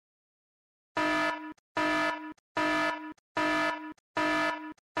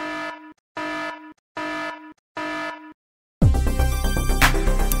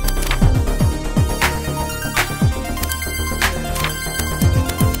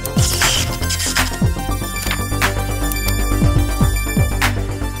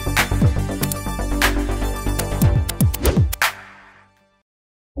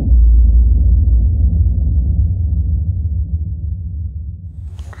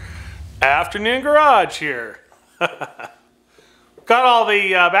Afternoon garage here. Got all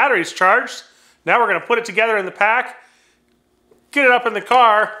the batteries charged. Now we're going to put it together in the pack, get it up in the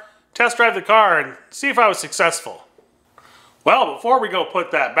car, test drive the car, and see if I was successful. Well, before we go put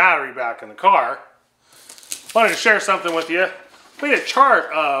that battery back in the car, I wanted to share something with you. We made a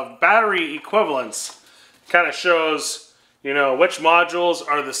chart of battery equivalents. Kind of shows, which modules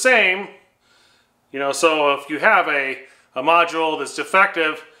are the same. So if you have a module that's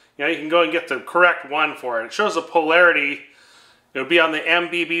defective, you can go and get the correct one for it. It shows a polarity. It would be on the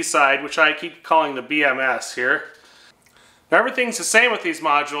MBB side, which I keep calling the BMS here. Now everything's the same with these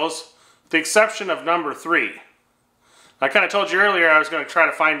modules, with the exception of number 3. I kind of told you earlier I was going to try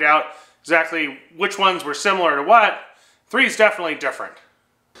to find out exactly which ones were similar to what. 3 is definitely different.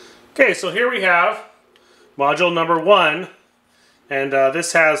 Okay, so here we have module number 1, and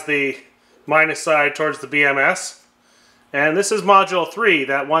this has the minus side towards the BMS. And this is module 3,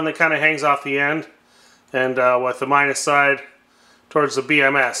 that one that kind of hangs off the end, and with the minus side towards the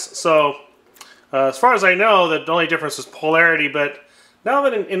BMS. So as far as I know, the only difference is polarity, but now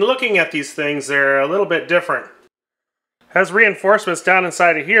that in looking at these things, they're a little bit different. Has reinforcements down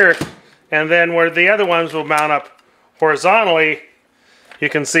inside of here, and then where the other ones will mount up horizontally, you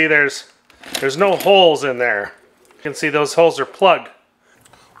can see there's no holes in there. You can see those holes are plugged.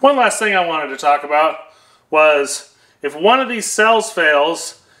 One last thing I wanted to talk about was if one of these cells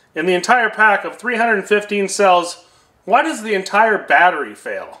fails, in the entire pack of 315 cells, why does the entire battery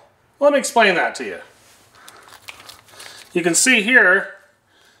fail? Let me explain that to you. You can see here,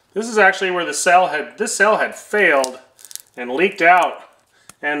 this is actually where this cell had failed and leaked out.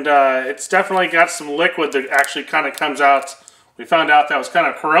 And it's definitely got some liquid that actually kind of comes out. We found out that was kind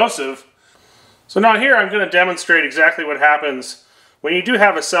of corrosive. So now here I'm going to demonstrate exactly what happens when you do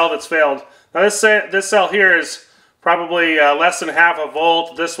have a cell that's failed. Now this cell here is probably less than half a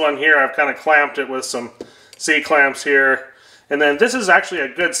volt. This one here, I've kind of clamped it with some C-clamps here. And then this is actually a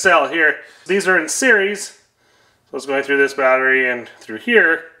good cell here. These are in series. So it's going through this battery and through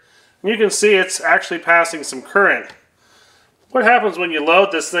here. And you can see it's actually passing some current. What happens when you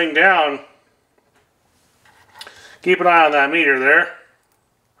load this thing down? Keep an eye on that meter there.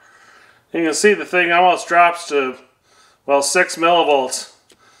 You can see the thing almost drops to, well, 6 millivolts.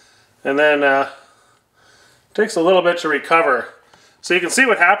 And then takes a little bit to recover. So you can see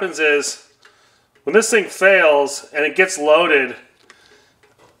what happens is when this thing fails and it gets loaded,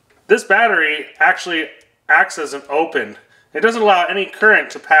 this battery actually acts as an open. It doesn't allow any current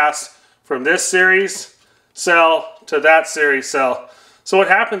to pass from this series cell to that series cell. So what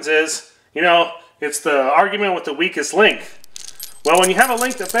happens is, it's the argument with the weakest link. Well, when you have a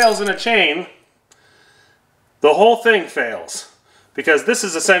link that fails in a chain, the whole thing fails because this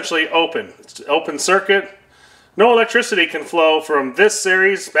is essentially open. It's an open circuit. No electricity can flow from this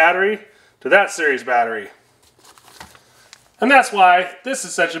series battery to that series battery. And that's why this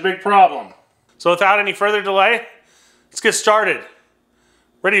is such a big problem. So without any further delay, let's get started.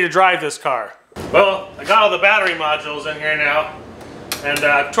 Ready to drive this car. Well, I got all the battery modules in here now, and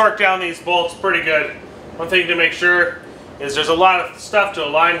I've torqued down these bolts pretty good. One thing to make sure is there's a lot of stuff to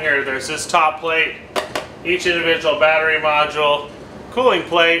align here. There's this top plate, each individual battery module, cooling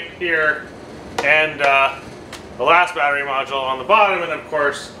plate here, and the last battery module on the bottom, and of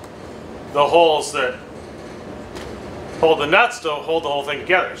course the holes that hold the nuts to hold the whole thing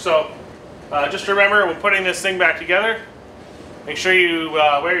together. So just remember, when putting this thing back together, make sure you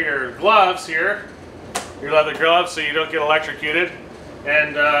wear your gloves here, your leather gloves, so you don't get electrocuted.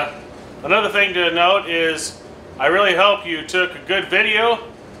 And another thing to note is I really hope you took a good video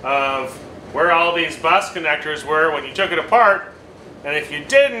of where all these bus connectors were when you took it apart, and if you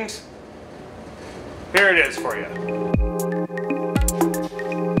didn't, here it is for you.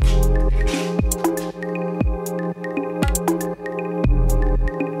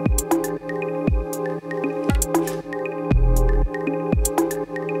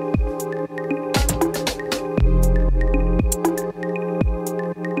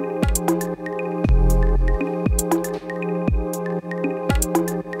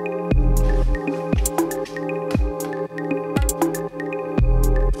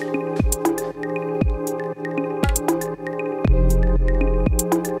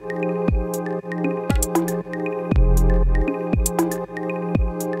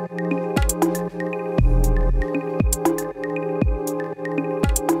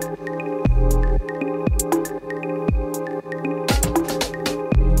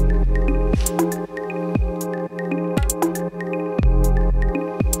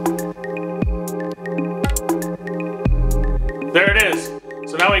 There it is.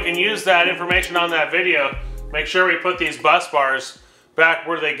 So now we can use that information on that video, make sure we put these bus bars back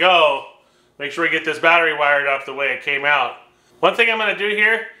where they go, make sure we get this battery wired up the way it came out. One thing I'm going to do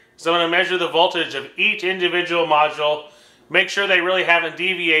here is I'm going to measure the voltage of each individual module, make sure they really haven't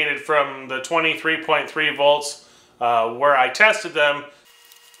deviated from the 23.3 volts where I tested them.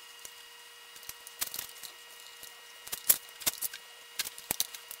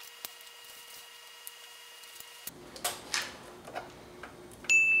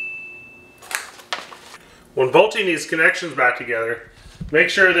 When bolting these connections back together, make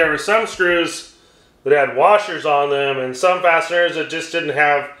sure there were some screws that had washers on them and some fasteners that just didn't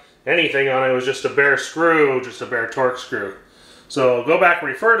have anything on it. It was just a bare screw, just a bare torque screw. So go back and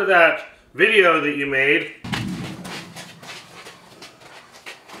refer to that video that you made.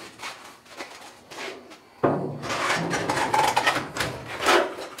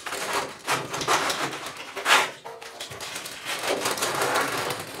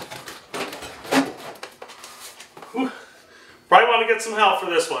 Probably want to get some help for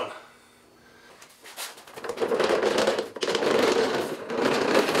this one.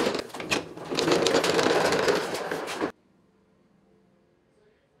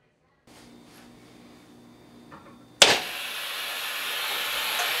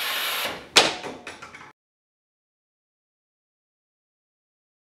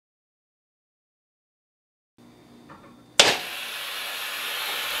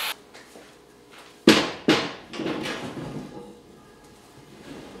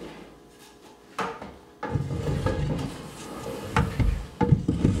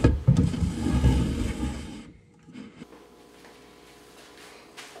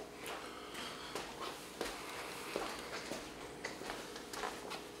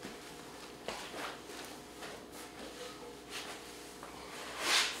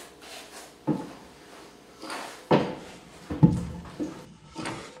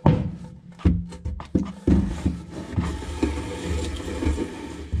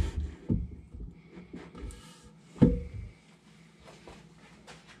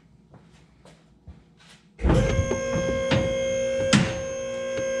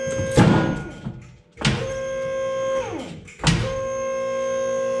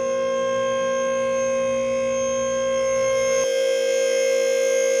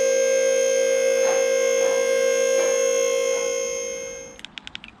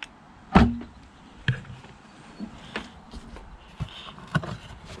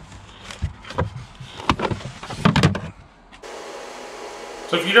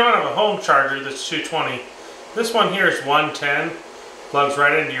 So if you don't have a home charger that's 220, this one here is 110, plugs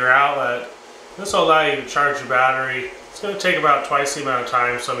right into your outlet. This will allow you to charge your battery. It's going to take about twice the amount of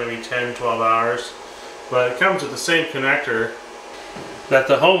time, so maybe 10, 12 hours. But it comes with the same connector that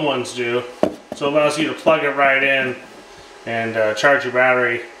the home ones do, so it allows you to plug it right in and charge your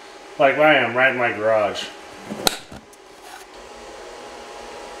battery like I am right in my garage.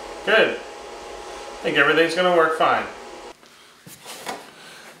 Good. I think everything's going to work fine.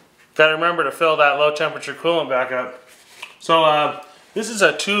 Gotta remember to fill that low temperature coolant back up. So this is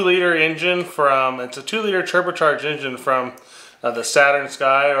a 2-liter engine from, it's a 2-liter turbocharged engine from the Saturn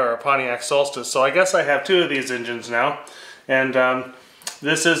Sky or Pontiac Solstice. So I guess I have 2 of these engines now. And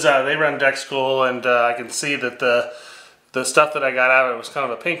this is, they run Dexcool, and I can see that the stuff that I got out of it was kind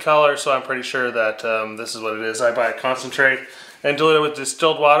of a pink color, so I'm pretty sure that this is what it is. I buy a concentrate and dilute it with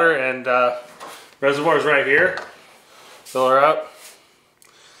distilled water, and reservoir's right here. Fill her up.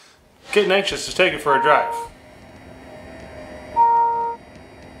 Getting anxious to take it for a drive.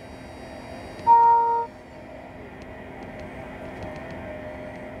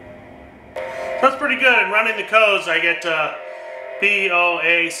 That's pretty good. And running the codes, I get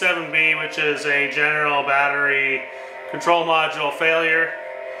POA7B, which is a general battery control module failure.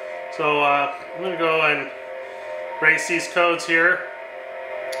 So I'm going to go and race these codes here.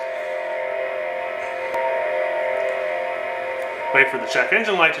 Wait for the check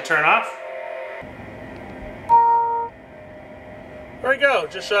engine light to turn off. There we go,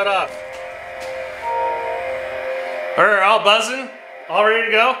 just shut off. We're all buzzing, all ready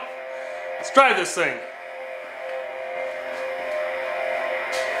to go. Let's drive this thing.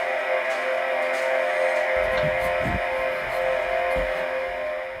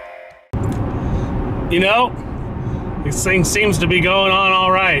 You know, this thing seems to be going on all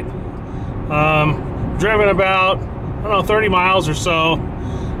right. Driven about, I don't know, 30 miles or so,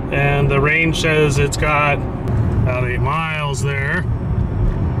 and the range says it's got about 8 miles there.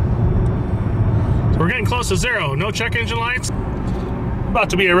 So we're getting close to 0. No check engine lights. About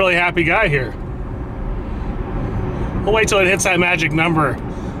to be a really happy guy here. We'll wait till it hits that magic number.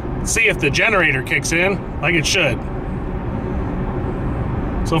 See if the generator kicks in like it should.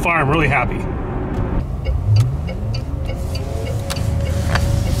 So far, I'm really happy.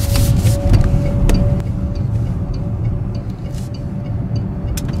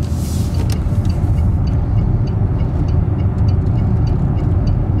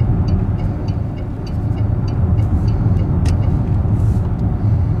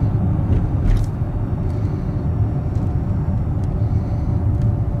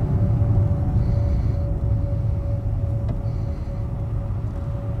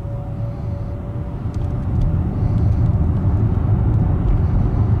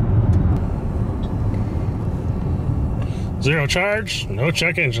 Zero charge, no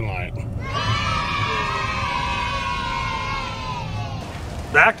check engine light.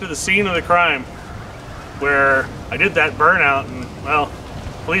 Back to the scene of the crime, where I did that burnout and, well,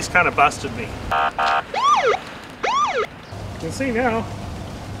 police kind of busted me. You can see now,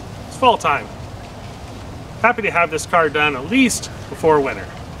 it's fall time. Happy to have this car done at least before winter.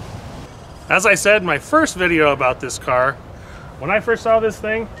 As I said in my first video about this car, when I first saw this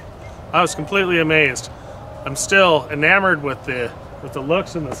thing, I was completely amazed. I'm still enamored with the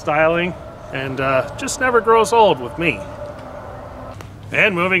looks and the styling, and just never grows old with me.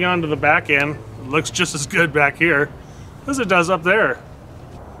 And moving on to the back end, it looks just as good back here as it does up there.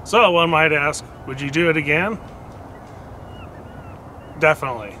 So one might ask, would you do it again?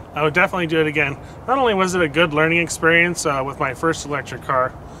 Definitely. I would definitely do it again. Not only was it a good learning experience with my first electric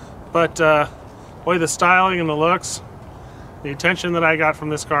car, but boy, the styling and the looks, the attention that I got from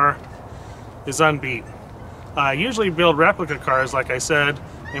this car is unbeat. I usually build replica cars, like I said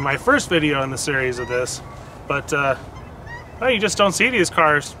in my first video in the series of this, but well, you just don't see these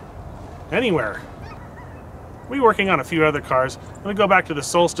cars anywhere. We're working on a few other cars. I'm going to go back to the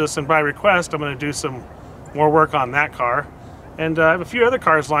Solstice, and by request I'm going to do some more work on that car. And I have a few other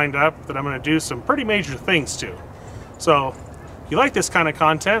cars lined up that I'm going to do some pretty major things to. So if you like this kind of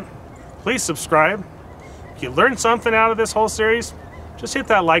content, please subscribe. If you learned something out of this whole series, just hit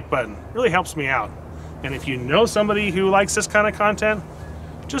that like button. It really helps me out. And if you know somebody who likes this kind of content,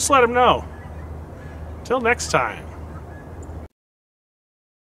 just let them know. Till next time.